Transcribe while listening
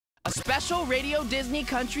a special Radio Disney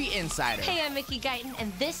Country Insider. Hey, I'm Guyton,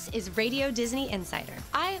 and this is Radio Disney Insider.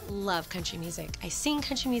 I love country music. I sing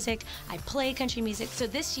country music, I play country music, so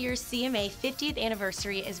this year's CMA 50th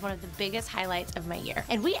anniversary is one of the biggest highlights of my year.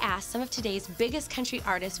 And we asked some of today's biggest country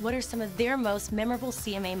artists what are some of their most memorable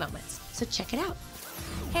CMA moments. So check it out.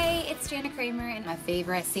 Hey, it's Jana Kramer, and my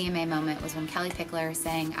favorite CMA moment was when Kelly Pickler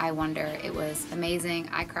sang I Wonder. It was amazing.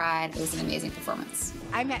 I cried. It was an amazing performance.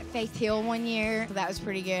 I met Faith Hill one year. That was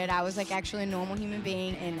pretty good. I was like actually a normal human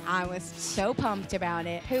being, and I was so pumped about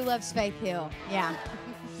it. Who loves Faith Hill? Yeah.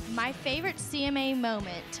 My favorite CMA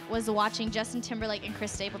moment was watching Justin Timberlake and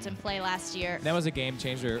Chris Stapleton play last year. That was a game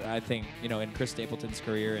changer, I think, in Chris Stapleton's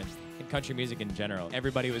career and in country music in general.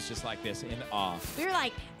 Everybody was just like this, in awe. We were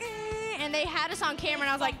like, and they had us on camera, and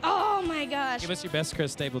I was like, oh my gosh. Give us your best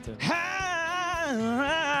Chris Stapleton.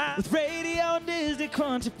 With Radio Disney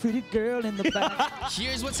Country, pretty girl in the back.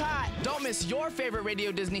 Here's what's hot. Don't miss your favorite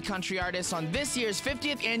Radio Disney country artists on this year's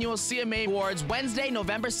 50th Annual CMA Awards, Wednesday,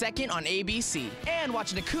 November 2nd on ABC. And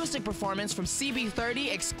watch an acoustic performance from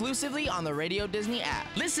CB30 exclusively on the Radio Disney app.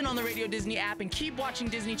 Listen on the Radio Disney app and keep watching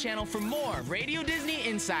Disney Channel for more Radio Disney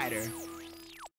Insider.